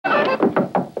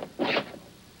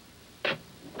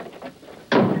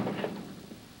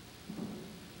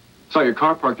Saw your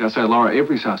car parked outside Laura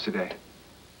Avery's house today.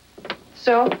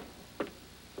 So?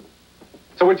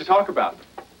 So what'd you talk about?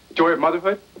 Joy of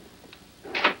motherhood?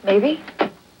 Maybe.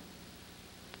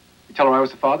 You tell her I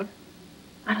was the father?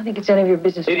 I don't think it's any of your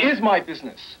business. It is my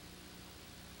business.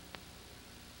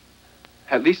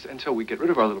 At least until we get rid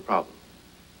of our little problem.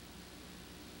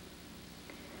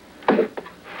 I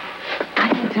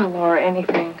didn't tell Laura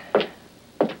anything.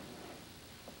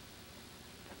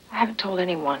 I haven't told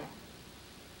anyone.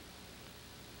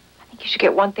 I think you should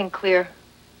get one thing clear.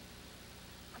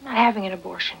 I'm not having an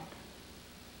abortion.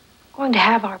 I'm going to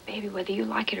have our baby whether you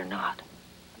like it or not.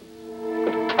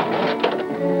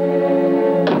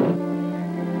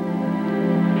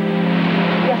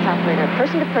 Yes, operator.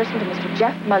 Person to person to Mr.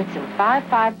 Jeff Munson,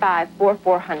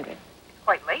 555-4400.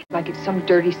 Quite late. Like it's some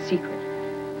dirty secret.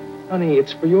 Honey,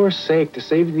 it's for your sake, to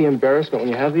save you the embarrassment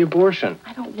when you have the abortion.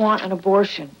 I don't want an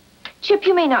abortion. Chip,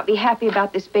 you may not be happy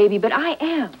about this baby, but I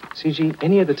am. CG,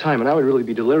 any other time, and I would really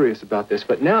be delirious about this,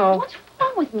 but now... What's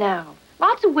wrong with now?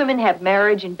 Lots of women have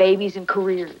marriage and babies and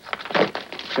careers.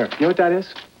 Here, you know what that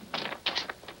is?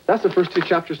 That's the first 2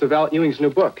 chapters of Val Ewing's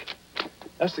new book.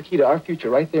 That's the key to our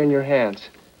future right there in your hands.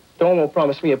 Dawn will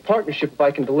promise me a partnership if I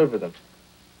can deliver them.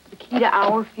 The key to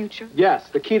our future? Yes,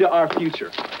 the key to our future.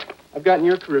 I've gotten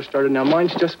your career started, now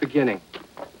mine's just beginning.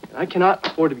 And I cannot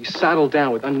afford to be saddled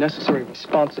down with unnecessary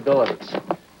responsibilities.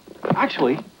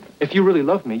 Actually, if you really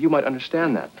love me, you might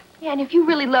understand that. Yeah, and if you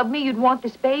really loved me, you'd want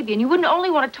this baby, and you wouldn't only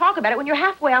want to talk about it when you're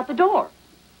halfway out the door.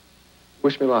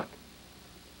 Wish me luck.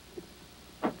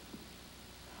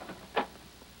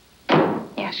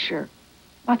 Yeah, sure.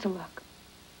 Lots of luck.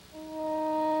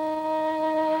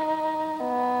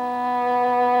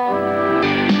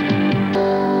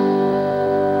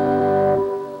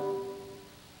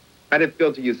 How'd it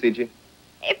feel to you, CG?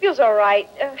 It feels all right.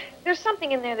 There's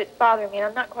something in there that's bothering me, and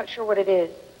I'm not quite sure what it is.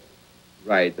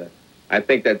 Right. I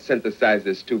think that synthesizer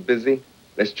is too busy.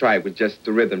 Let's try it with just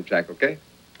the rhythm track, okay?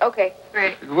 Okay,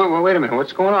 great. Wait a minute.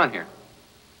 What's going on here?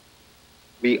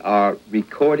 We are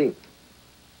recording.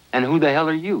 And who the hell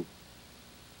are you?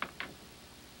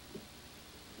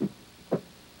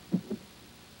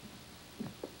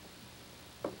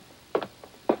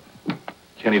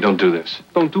 Kenny, don't do this.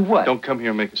 Don't do what? Don't come here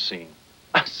and make a scene.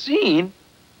 A scene?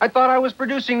 I thought I was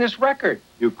producing this record.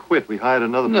 You quit. We hired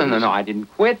another No, I didn't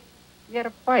quit. We had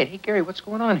a fight. Hey, Gary, what's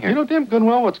going on here? You know damn good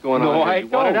well what's going on. No, here. I You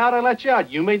wanted don't. out, I let you out.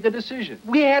 You made the decision.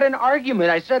 We had an argument.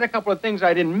 I said a couple of things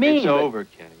I didn't mean. It's over,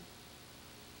 Kenny.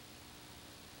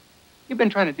 You've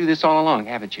been trying to do this all along,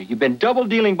 haven't you? You've been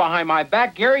double-dealing behind my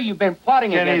back. Gary, you've been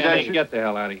plotting against me. Get the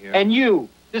hell out of here. And you.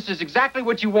 This is exactly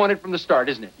what you wanted from the start,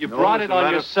 isn't it? You brought it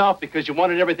on yourself because you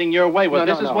wanted everything your way. Well,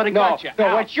 this is what it got you.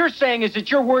 No, what you're saying is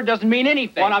that your word doesn't mean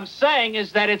anything. What I'm saying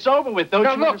is that it's over with. Don't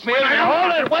you look, man,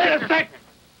 hold it. Wait a second.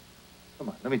 Come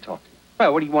on, let me talk to you.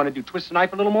 Well, what do you want to do, twist the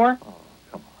knife a little more? Oh,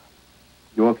 come on.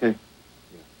 You okay?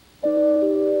 Yeah.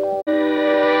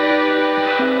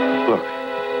 Look,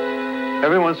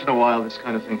 every once in a while, this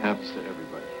kind of thing happens to everybody.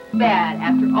 Bad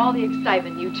after all the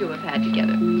excitement you two have had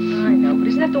together. I know, but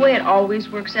isn't that the way it always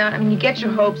works out? I mean, you get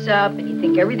your hopes up and you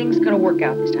think everything's going to work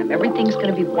out this time. Everything's going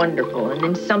to be wonderful, and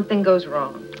then something goes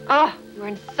wrong. Oh, you're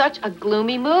in such a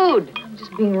gloomy mood. I'm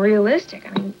just being realistic.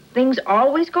 I mean, things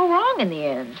always go wrong in the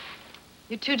end.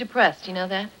 You're too depressed, you know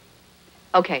that?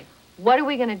 Okay, what are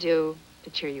we going to do to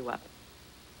cheer you up?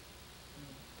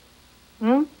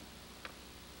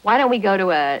 Why don't we go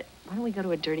to a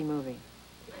dirty movie?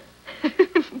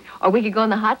 Or we could go in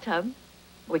the hot tub.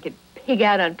 We could pig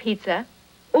out on pizza.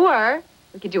 Or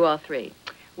we could do all three.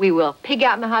 We will pig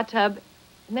out in the hot tub,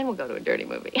 and then we'll go to a dirty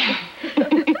movie.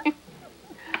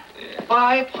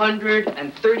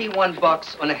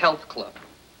 $531 on a health club.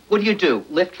 What do?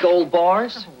 Lift gold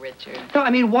bars? Oh, Richard. No,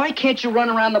 I mean, why can't you run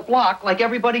around the block like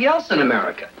everybody else in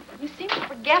America? You seem to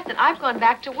forget that I've gone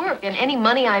back to work, and any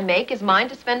money I make is mine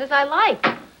to spend as I like.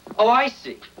 Oh, I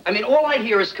see. I mean, all I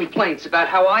hear is complaints about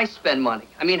how I spend money.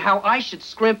 I mean, how I should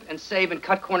scrimp and save and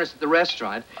cut corners at the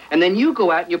restaurant. And then you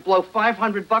go out and you blow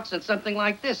 $500 on something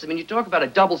like this. I mean, you talk about a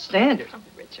double standard. Oh,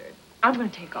 Richard. I'm going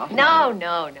to take off. No.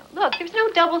 Look, there's no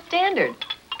double standard.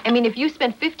 I mean, if you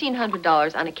spent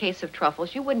 $1,500 on a case of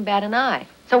truffles, you wouldn't bat an eye.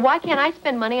 So why can't I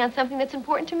spend money on something that's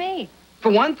important to me?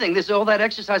 For one thing, there's all that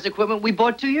exercise equipment we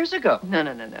bought 2 years ago. No.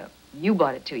 You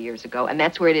bought it 2 years ago, and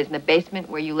that's where it is, in the basement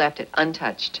where you left it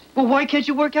untouched. Well, why can't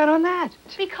you work out on that?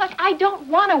 Because I don't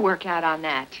want to work out on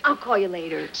that. I'll call you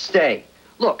later. Stay.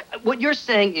 Look, what you're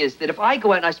saying is that if I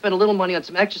go out and I spend a little money on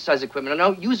some exercise equipment and I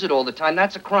don't use it all the time,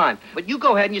 that's a crime. But you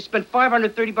go ahead and you spend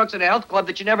 $530 on a health club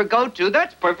that you never go to,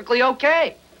 that's perfectly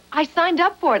okay. I signed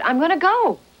up for it. I'm going to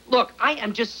go. Look, I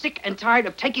am just sick and tired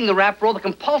of taking the rap for all the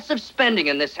compulsive spending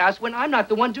in this house when I'm not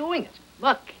the one doing it.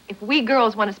 Look, if we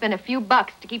girls want to spend a few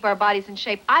bucks to keep our bodies in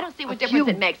shape, I don't see what difference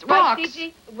it makes. Right, bucks?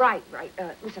 Gigi? Right.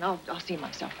 Listen, I'll see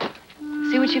myself.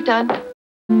 See what you've done?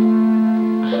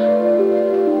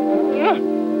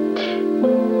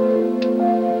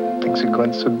 Things are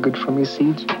going so good for me,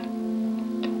 Siege.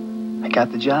 I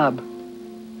got the job.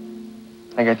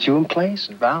 I got you in place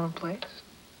and Val in place.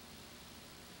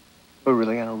 We're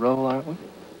really on a roll, aren't we?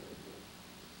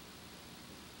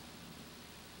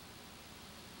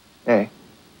 Hey,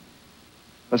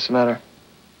 what's the matter?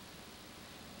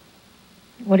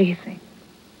 What do you think?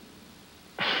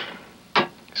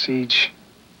 Siege,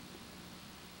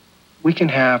 we can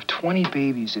have 20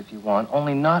 babies if you want,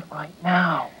 only not right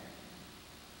now.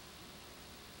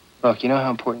 Look, you know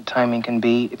how important timing can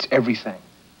be? It's everything.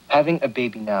 Having a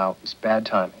baby now is bad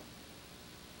timing.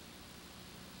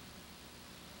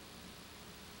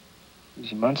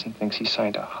 Easy Munson thinks he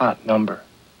signed a hot number.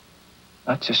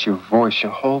 Not just your voice,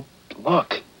 your whole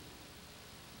look.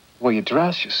 The way you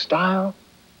dress, your style,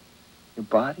 your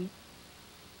body.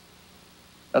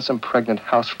 Not some pregnant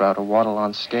housefrau to waddle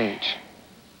on stage.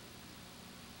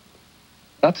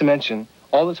 Not to mention,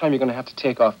 all the time you're going to have to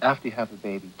take off after you have the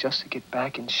baby just to get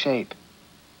back in shape.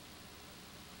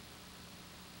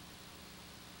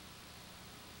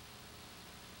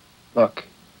 Look,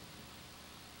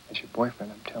 as your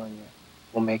boyfriend, I'm telling you,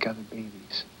 we'll make other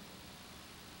babies.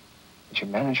 As your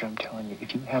manager, I'm telling you,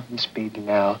 if you have this baby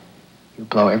now, you'll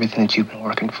blow everything that you've been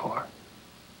working for.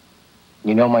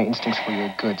 You know my instincts for you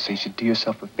are good, so you should do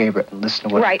yourself a favor and listen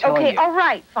to what I'm telling you. Right, okay, all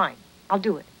right, fine. I'll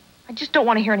do it. I just don't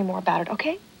want to hear any more about it,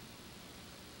 okay?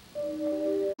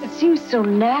 It seems so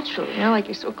natural, you know, like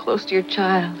you're so close to your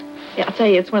child. Yeah, I'll tell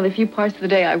you, it's one of the few parts of the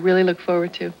day I really look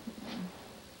forward to.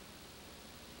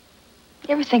 You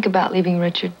ever think about leaving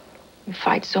Richard? You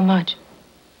fight so much.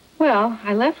 Well,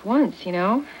 I left once, you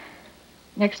know.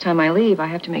 Next time I leave, I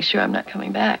have to make sure I'm not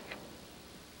coming back.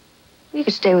 You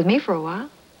could stay with me for a while.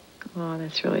 Oh,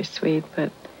 that's really sweet,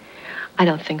 but I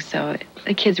don't think so.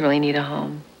 The kids really need a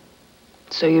home.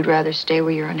 So you'd rather stay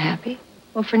where you're unhappy?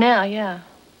 Well, for now, yeah.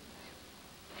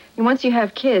 And once you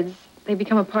have kids, they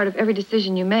become a part of every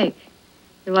decision you make.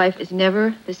 Your life is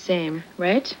never the same,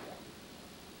 right?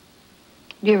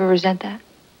 Do you ever resent that?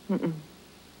 Mm-mm.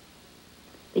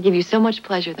 They give you so much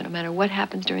pleasure that no matter what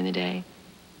happens during the day,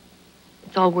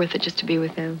 it's all worth it just to be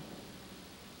with them.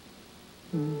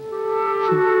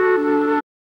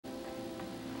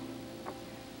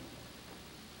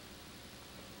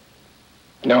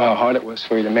 You know how hard it was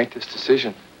for you to make this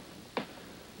decision.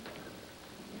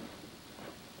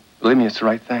 Believe me, it's the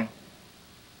right thing.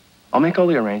 I'll make all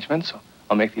the arrangements.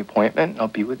 I'll make the appointment. I'll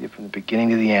be with you from the beginning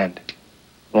to the end.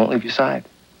 I won't leave your side.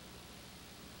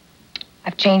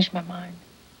 I've changed my mind.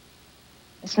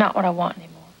 It's not what I want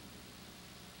anymore.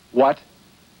 What?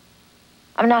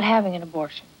 I'm not having an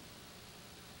abortion.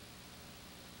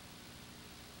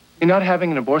 You're not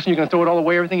having an abortion? You're going to throw it all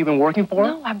away, everything you've been working for?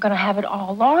 No, I'm going to have it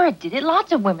all. Laura did it.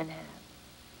 Lots of women have.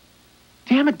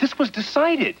 Damn it, this was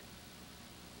decided.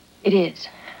 It is.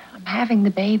 I'm having the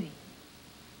baby.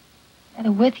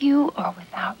 Either with you or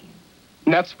without you.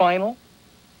 And that's final?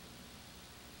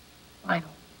 Final.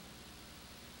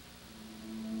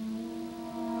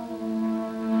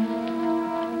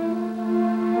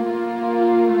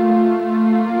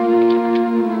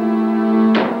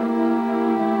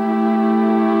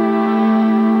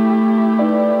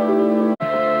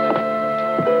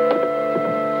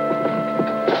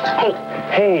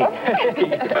 Hey,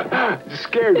 you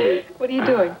scared me. What are you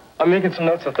doing? I'm making some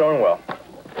notes for Thornwell.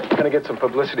 Gonna get some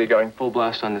publicity going full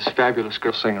blast on this fabulous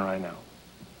girl singer I know.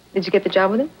 Did you get the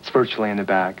job with him? It's virtually in the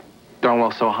bag.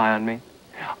 Thornwell's so high on me.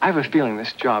 I have a feeling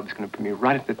this job is gonna put me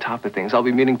right at the top of things. I'll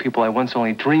be meeting people I once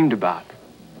only dreamed about.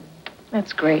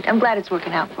 That's great. I'm glad it's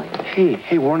working out for you.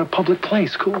 Hey, we're in a public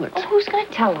place. Cool it. Oh, who's going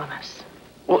to tell on us?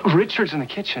 Well, Richard's in the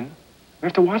kitchen. We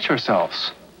have to watch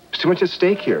ourselves. There's too much at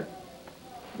stake here.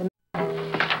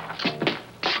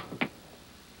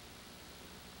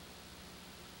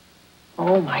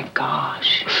 Oh, my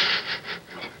gosh.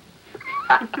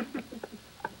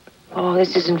 Oh,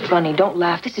 this isn't funny. Don't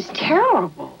laugh. This is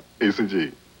terrible. Lisa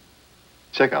G,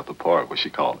 check out the part where she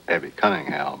called Abby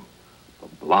Cunningham a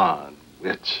blonde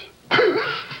witch.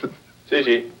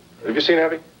 Gigi, have you seen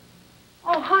Abby?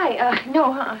 Oh, hi. No,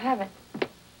 I haven't.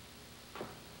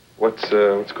 What's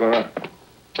going on?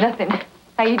 Nothing.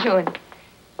 How you doing?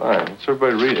 Fine. What's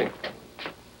everybody reading?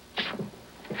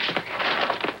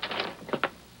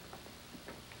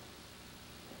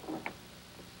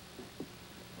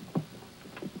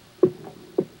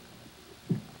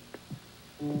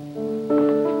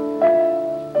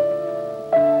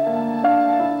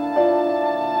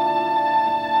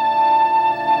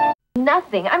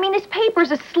 nothing. I mean, this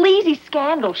paper's a sleazy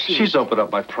scandal sheet. She's opened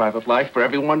up my private life for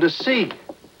everyone to see.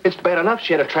 It's bad enough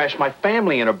she had to trash my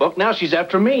family in her book. Now she's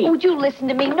after me. Would you listen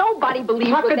to me? Nobody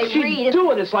believes How what could they she read. do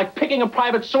it? It's like picking a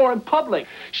private sore in public.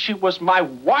 She was my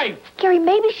wife. Gary,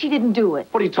 maybe she didn't do it.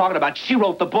 What are you talking about? She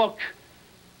wrote the book.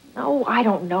 No, I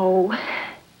don't know.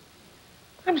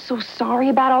 I'm so sorry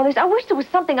about all this. I wish there was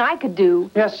something I could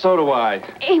do. Yes, so do I.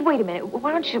 Hey, wait a minute.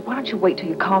 Why don't you wait till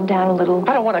you calm down a little?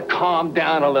 I don't want to calm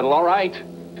down a little, all right?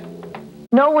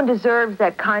 No one deserves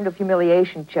that kind of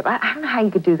humiliation, Chip. I don't know how you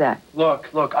could do that. Look,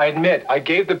 I admit, I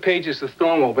gave the pages to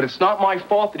Thornwell, but it's not my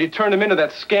fault that you turned them into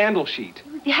that scandal sheet.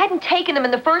 If you hadn't taken them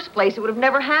in the first place, it would have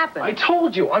never happened. I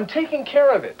told you, I'm taking care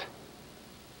of it.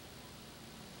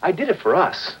 I did it for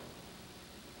us.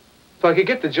 So I could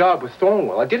get the job with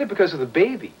Thornwell. I did it because of the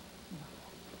baby.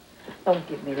 Don't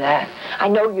give me that. I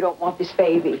know you don't want this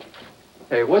baby.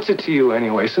 Hey, what's it to you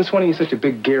anyway? Since when are you such a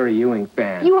big Gary Ewing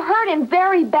fan? You hurt him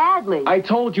very badly. I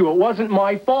told you it wasn't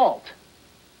my fault.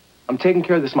 I'm taking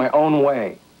care of this my own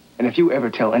way. And if you ever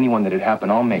tell anyone that it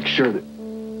happened, I'll make sure that...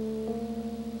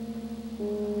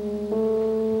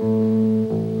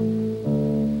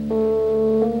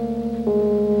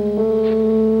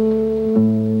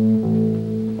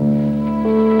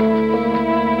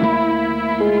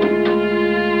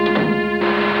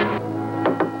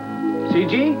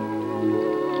 CG?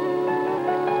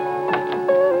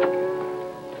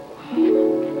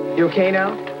 You okay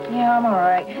now? Yeah, I'm all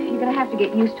right. You're gonna have to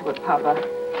get used to it, Papa.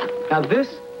 Now this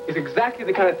is exactly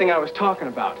the kind of thing I was talking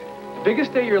about. The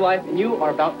biggest day of your life, and you are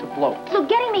about to blow it. Look,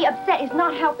 getting me upset is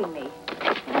not helping me.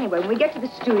 Anyway, when we get to the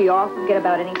studio, I'll forget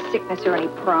about any sickness or any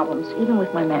problems, even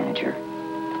with my manager.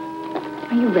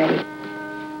 Are you ready?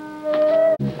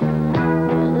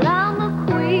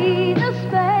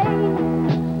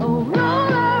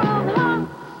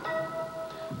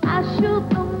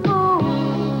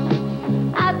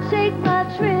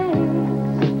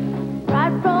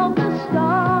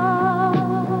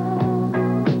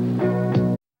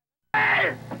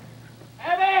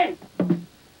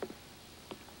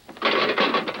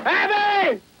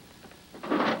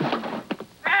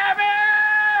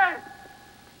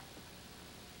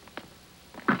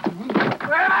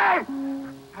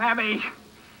 Abby,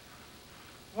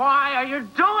 why are you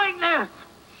doing this?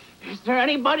 Is there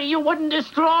anybody you wouldn't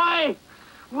destroy?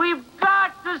 We've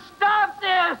got to stop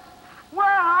this. We're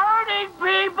hurting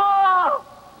people.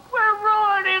 We're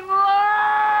ruining lives.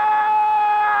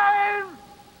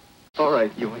 All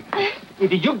right, Ewing.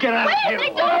 Either you get out of here.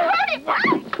 Wait, don't hurt him.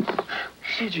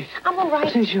 CG. I'm all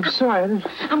right. CG, I'm sorry.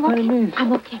 I'm okay. I didn't mean.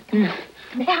 I'm okay. Yeah.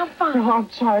 Yeah, I'm fine. No, I'm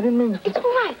sorry. I didn't mean It's all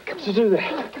right. Come on. to do that.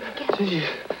 Come on, get up. CG,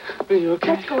 are you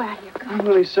okay? Let's go out here. Come on. I'm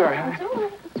really sorry. It's all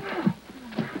right. It's all right.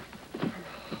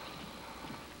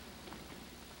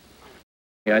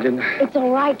 Yeah, I didn't... It's all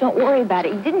right. Don't worry about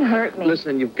it. You didn't hurt me.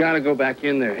 Listen, you've got to go back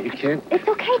in there. You can't... It's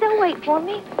okay. They'll wait for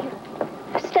me.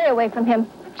 Stay away from him.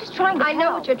 I'm just trying to I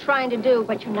know what you're trying to do,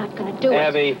 but you're not going to do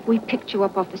Abby. it. We picked you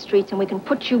up off the streets, and we can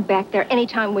put you back there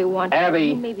anytime we want. Abby.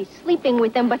 You may be sleeping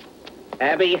with them, but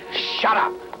Abby, shut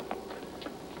up.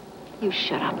 you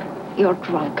shut up. You're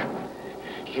drunk.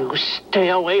 You stay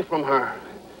away from her.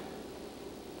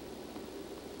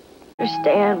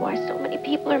 Understand why so many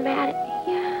people are mad at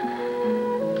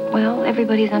me. Well,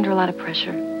 everybody's under a lot of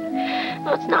pressure.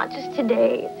 No, it's not just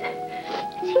today.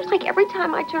 It seems like every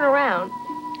time I turn around,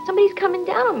 somebody's coming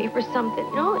down on me for something,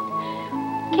 you know?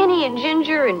 Kenny and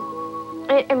Ginger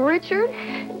and Richard,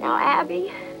 and now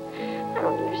Abby. I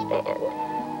don't understand.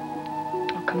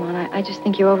 Oh, come on, I just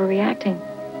think you're overreacting.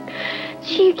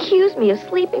 She accused me of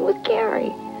sleeping with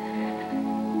Gary.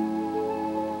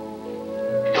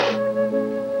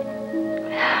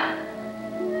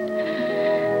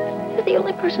 You're the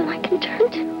only person I can turn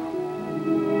to.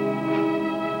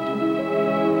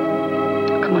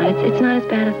 Oh, come on, it's not as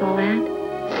bad as all that.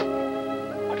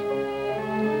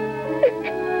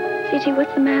 CG,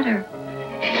 what's the matter?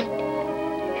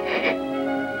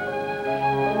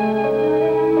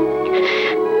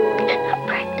 I'm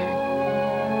pregnant.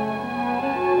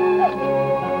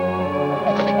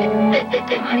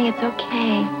 Oh, honey, it's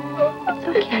okay. It's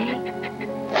okay.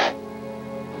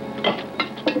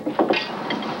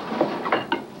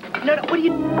 No, what are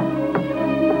you...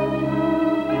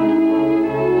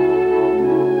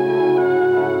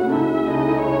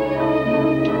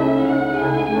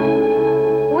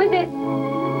 Who is it?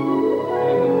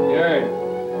 Gary.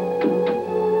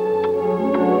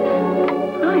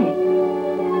 Hi.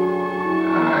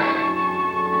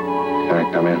 Can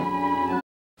I come in?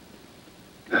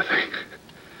 Nothing.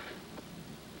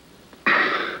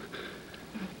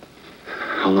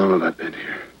 How long have I been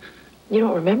here? You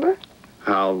don't remember?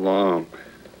 How long?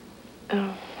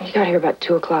 Oh, you got here about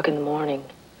 2 o'clock in the morning.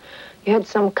 You had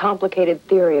some complicated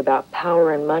theory about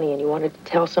power and money, and you wanted to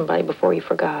tell somebody before you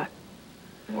forgot.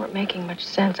 You weren't making much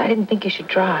sense. I didn't think you should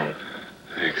drive.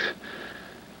 Thanks.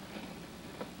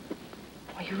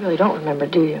 Well, you really don't remember,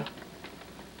 do you?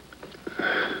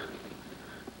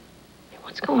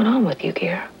 What's going on with you,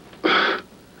 Gare?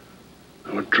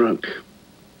 I'm drunk.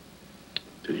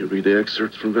 Did you read the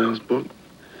excerpts from Val's book?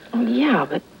 Oh, yeah,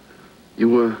 but...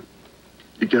 You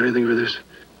got anything for this?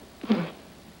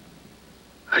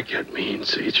 I get mean,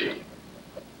 CG.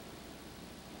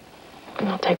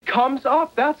 I'll take... Comes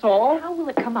up, that's all. How will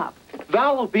it come up?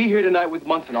 Val will be here tonight with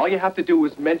Munson. All you have to do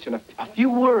is mention a few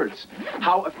words.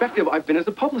 How effective I've been as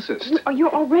a publicist.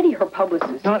 You're already her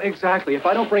publicist. Not exactly. If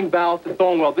I don't bring Val to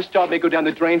Thornwell, this job may go down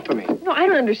the drain for me. No, I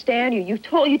don't understand you. You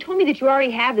told me that you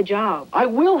already have the job. I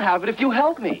will have it if you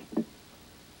help me.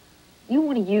 You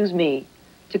want to use me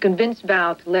to convince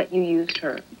Val to let you use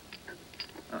her.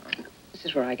 This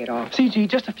is where I get off. CG,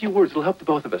 just a few words. It'll help the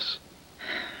both of us.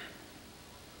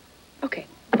 Okay,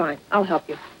 fine. I'll help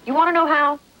you. You want to know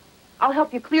how? I'll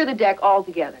help you clear the deck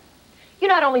altogether. You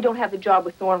not only don't have the job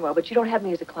with Thornwell, but you don't have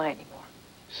me as a client anymore.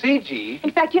 CG?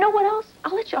 In fact, you know what else?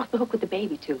 I'll let you off the hook with the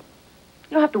baby, too. You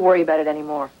don't have to worry about it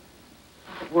anymore.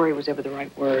 If worry was ever the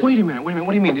right word. Wait a minute. What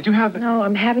do you mean? Did you have... No,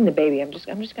 I'm having the baby. I'm just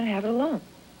going to have it alone.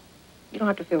 You don't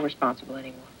have to feel responsible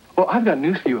anymore. Well, I've got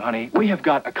news for you, honey. We have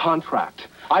got a contract.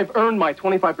 I've earned my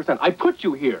 25%. I put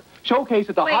you here. Showcase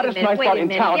at the hottest night spot in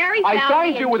town. I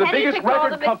signed you with the biggest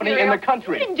record company in the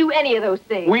country. You didn't do any of those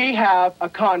things. We have a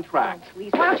contract. Oh,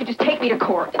 please, why don't you just take me to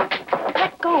court?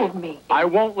 Let go of me. I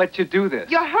won't let you do this.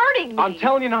 You're hurting me. I'm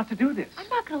telling you not to do this. I'm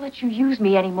not going to let you use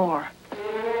me anymore.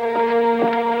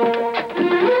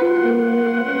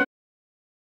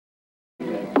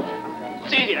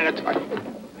 See you.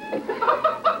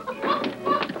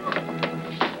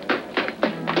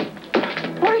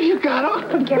 What have you got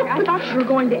on? Gary, I thought you were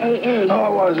going to AA.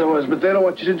 Oh, I was, but they don't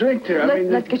want you to drink there.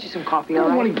 Let's get you some coffee, all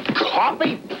right? Want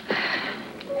coffee?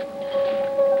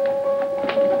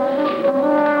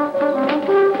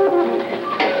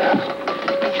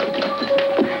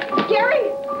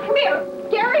 Gary! Come here!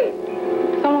 Gary!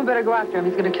 Someone better go after him.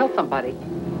 He's going to kill somebody.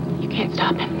 You can't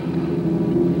stop him.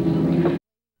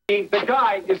 The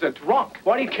guy is a drunk.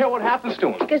 Why do you care what happens to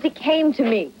him? Because he came to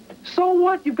me. So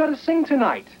what? You've got to sing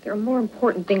tonight. There are more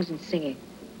important things than singing.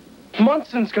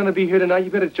 Munson's going to be here tonight.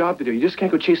 You've got a job to do. You just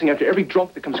can't go chasing after every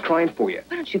drunk that comes crying for you.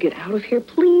 Why don't you get out of here,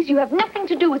 please? You have nothing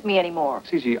to do with me anymore.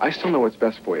 CG, I still know what's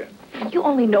best for you. You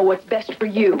only know what's best for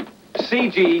you.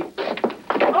 CG.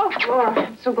 Oh, Laura,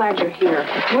 I'm so glad you're here.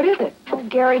 What is it? Oh,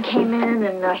 Gary came in,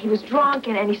 and he was drunk,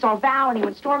 and he saw Val, and he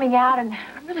went storming out, and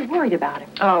I'm really worried about him.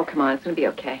 Oh, come on. It's going to be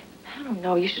okay. I don't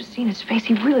know. You should have seen his face.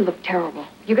 He really looked terrible.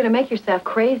 You're going to make yourself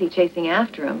crazy chasing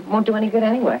after him. Won't do any good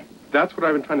anyway. That's what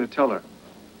I've been trying to tell her.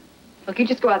 Look, you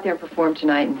just go out there and perform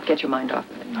tonight and get your mind off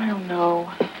of it. I don't know.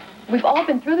 We've all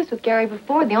been through this with Gary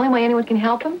before. The only way anyone can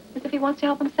help him is if he wants to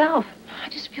help himself. I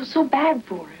just feel so bad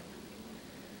for him.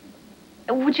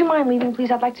 Would you mind leaving,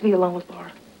 please? I'd like to be alone with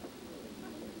Laura.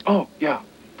 Oh, yeah.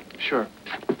 Sure.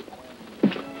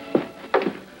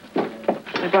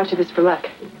 I brought you this for luck.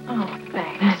 Oh,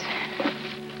 thanks.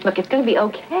 Look, it's going to be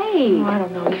okay. Oh, I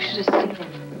don't know. You should have seen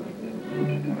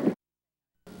it.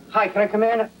 Hi, can I come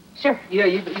in? Sure. Yeah,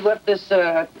 you left this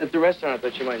at the restaurant. I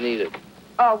thought you might need it.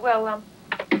 Oh, well,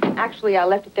 actually, I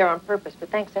left it there on purpose, but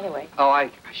thanks anyway. Oh, I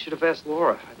should have asked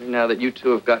Laura. I mean, now that you two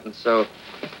have gotten so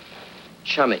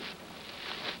chummy.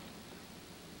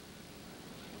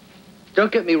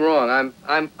 Don't get me wrong.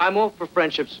 I'm all for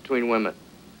friendships between women.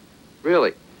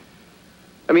 Really.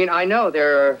 I mean, I know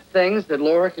there are things that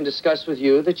Laura can discuss with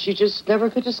you that she just never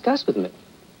could discuss with me.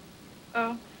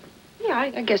 Oh, yeah,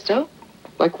 I guess so.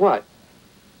 Like what?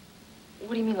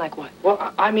 What do you mean, like what?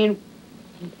 Well, I mean,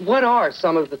 what are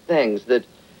some of the things that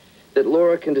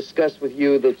Laura can discuss with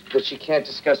you that she can't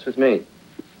discuss with me?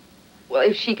 Well,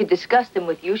 if she could discuss them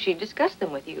with you, she'd discuss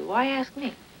them with you. Why ask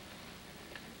me?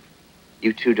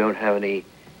 You two don't have any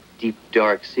deep,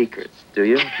 dark secrets, do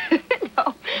you?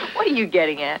 No. What are you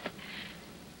getting at?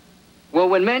 Well,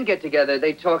 when men get together,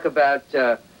 they talk about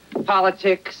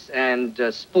politics and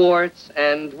sports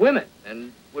and women.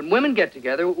 And when women get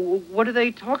together, what do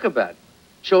they talk about?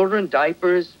 Children,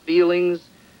 diapers, feelings,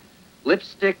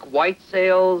 lipstick, white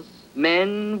sails,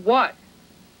 men, what?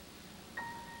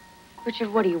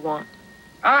 Richard, what do you want?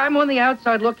 I'm on the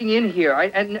outside looking in here.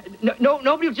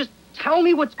 Nobody will just tell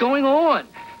me what's going on.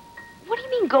 What do you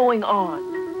mean going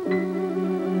on?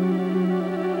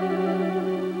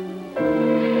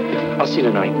 I'll see you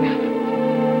tonight.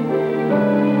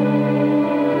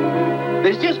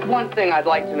 There's just one thing I'd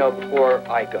like to know before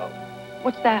I go.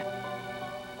 What's that?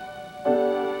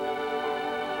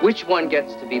 Which one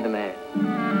gets to be the man?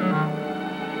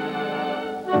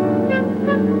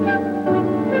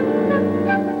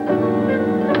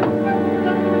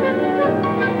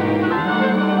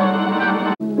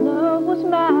 Love was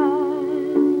mine.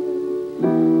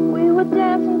 We were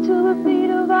dancing to the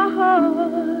beat of our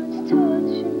hearts,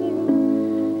 touching you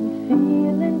and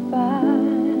feeling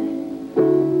fine,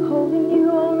 holding you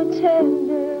on a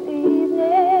tender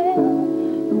evening.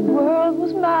 The world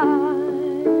was mine.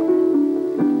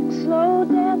 Slow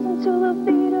dancing to the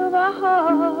beat of our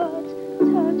hearts,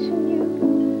 touching you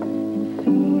and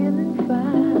feeling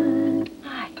fine.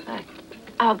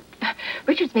 Hi.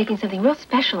 Richard's making something real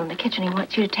special in the kitchen. He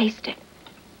wants you to taste it.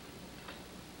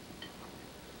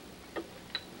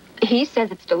 He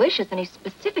says it's delicious, and he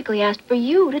specifically asked for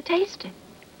you to taste it.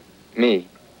 Me?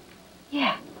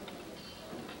 Yeah.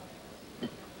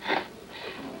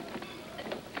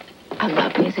 I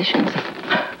love musicians.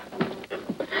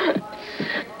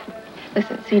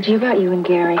 Listen, CG, about you and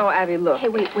Gary. Oh, Abby, look. Hey,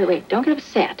 wait. Don't get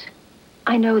upset.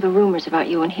 I know the rumors about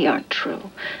you and he aren't true.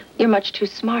 You're much too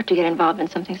smart to get involved in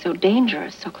something so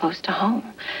dangerous, so close to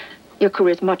home. Your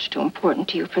career's much too important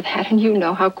to you for that, and you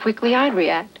know how quickly I'd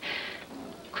react.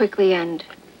 Quickly and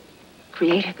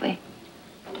creatively.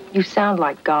 You sound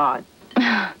like God.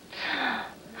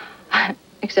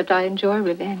 Except I enjoy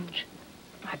revenge.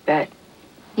 I bet.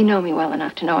 You know me well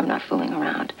enough to know I'm not fooling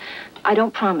around. I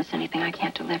don't promise anything I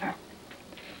can't deliver.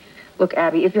 Look,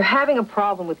 Abby, if you're having a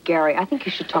problem with Gary, I think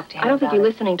you should talk to him. I don't think about you're it.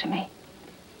 listening to me.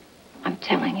 I'm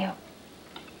telling you.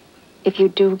 If you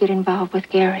do get involved with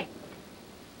Gary,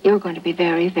 you're going to be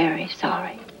very, very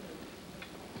sorry.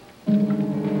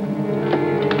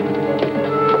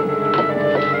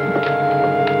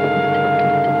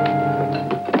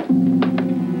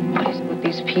 What is it with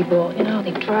these people? You know,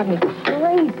 they drive me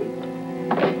crazy.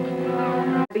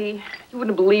 Abby, you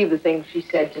wouldn't believe the things she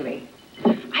said to me.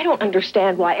 I don't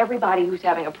understand why everybody who's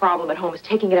having a problem at home is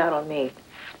taking it out on me.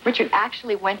 Richard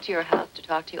actually went to your house to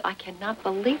talk to you. I cannot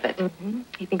believe it. Mm-hmm.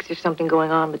 He thinks there's something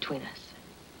going on between us.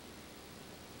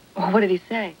 Well, what did he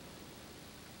say?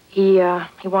 He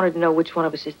wanted to know which one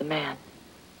of us is the man.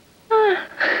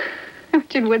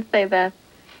 Richard would say that.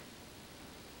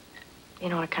 You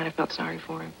know, I kind of felt sorry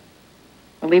for him.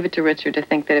 Well, leave it to Richard to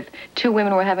think that if two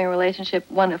women were having a relationship,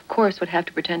 one, of course, would have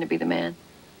to pretend to be the man.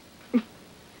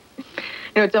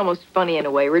 You know, it's almost funny in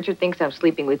a way. Richard thinks I'm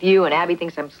sleeping with you, and Abby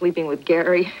thinks I'm sleeping with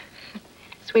Gary.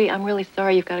 Sweetie, I'm really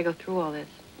sorry you've got to go through all this.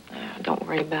 Don't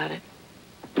worry about it.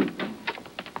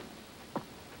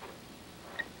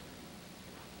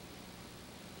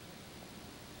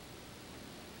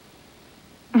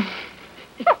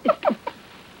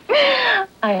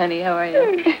 Hi, honey. How are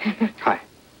you? Hi.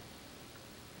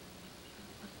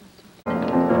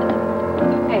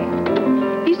 Hey,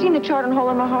 you seen the chart on Hole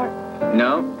in My Heart?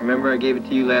 No, remember I gave it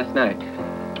to you last night.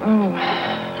 Oh,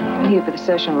 I'll need it for the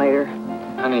session later.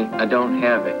 Honey, I don't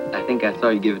have it. I think I saw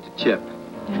you give it to Chip.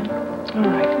 Yeah. All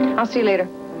right. I'll see you later.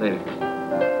 Later.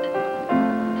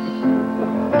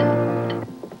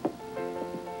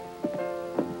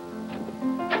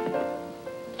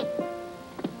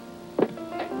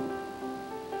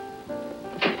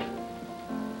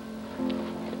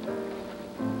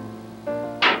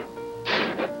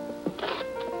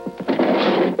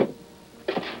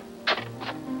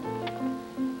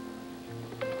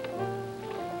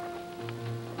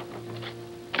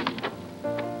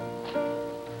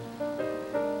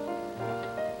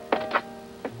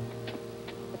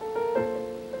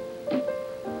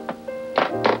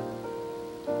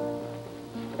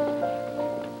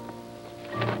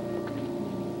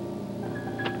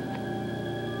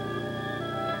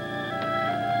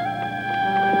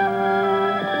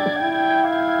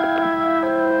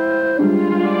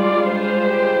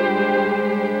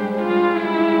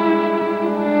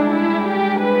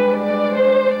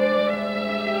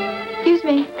 Excuse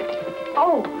me.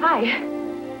 Oh, hi.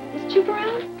 Is Chip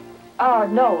around?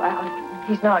 No,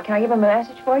 he's not. Can I give him a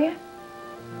message for you?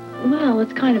 Well,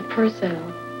 it's kind of personal.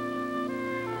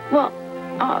 Well,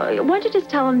 why don't you just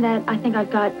tell him that I think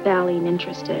I've got Valine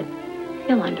interested?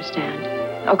 He'll understand.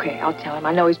 Okay, I'll tell him.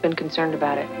 I know he's been concerned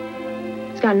about it.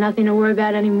 He's got nothing to worry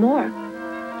about anymore.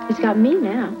 He's got me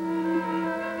now.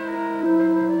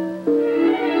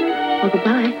 Well,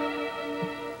 goodbye.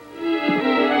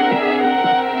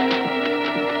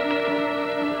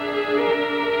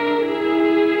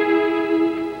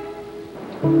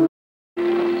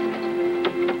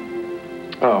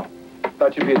 Oh,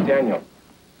 thought you'd be at Daniel.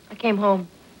 I came home.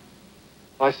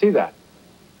 Well, I see that.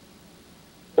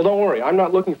 Well, don't worry. I'm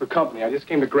not looking for company. I just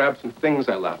came to grab some things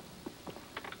I left.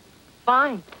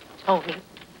 Fine, Tony.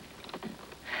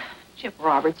 Chip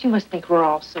Roberts, you must think we're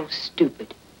all so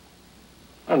stupid.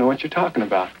 I don't know what you're talking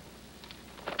about.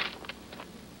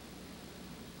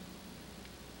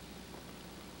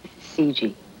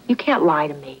 CG, you can't lie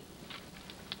to me.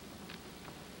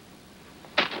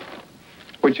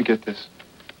 Where'd you get this?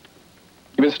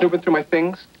 You been snooping through my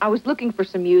things? I was looking for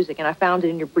some music, and I found it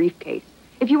in your briefcase.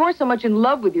 If you weren't so much in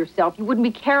love with yourself, you wouldn't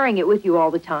be carrying it with you all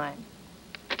the time.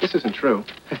 This isn't true.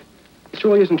 This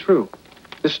really isn't true.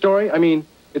 This story, I mean,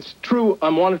 it's true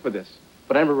I'm wanted for this,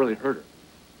 but I never really heard her.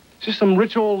 She's just some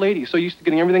rich old lady so used to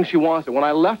getting everything she wanted. When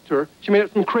I left her, she made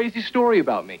up some crazy story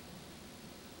about me.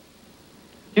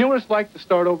 You know what it's like to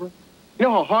start over? You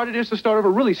know how hard it is to start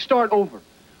over? Really start over.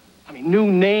 I mean, new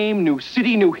name, new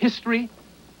city, new history.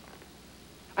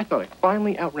 I thought I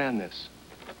finally outran this.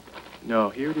 No,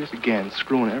 here it is again,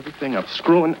 screwing everything up,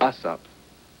 screwing us up.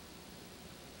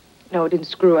 No, it didn't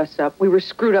screw us up. We were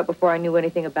screwed up before I knew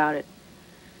anything about it.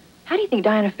 How do you think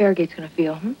Diana Fairgate's gonna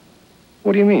feel,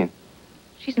 What do you mean?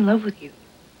 She's in love with you.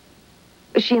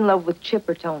 Is she in love with Chip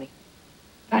or Tony?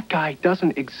 That guy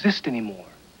doesn't exist anymore.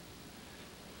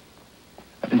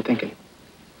 I've been thinking,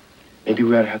 maybe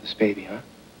we ought to have this baby, huh?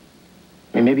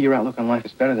 I mean, maybe your outlook on life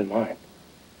is better than mine.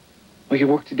 We could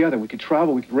work together, we could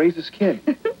travel, we could raise this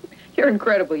kid. You're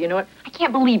incredible, you know what? I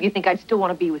can't believe you think I'd still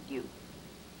want to be with you.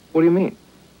 What do you mean?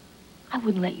 I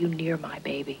wouldn't let you near my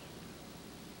baby.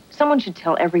 Someone should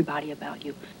tell everybody about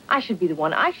you. I should be the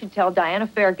one. I should tell Diana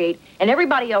Fairgate and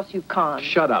everybody else you've conned.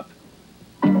 Shut up.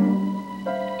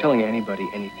 Telling anybody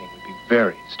anything would be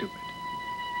very stupid.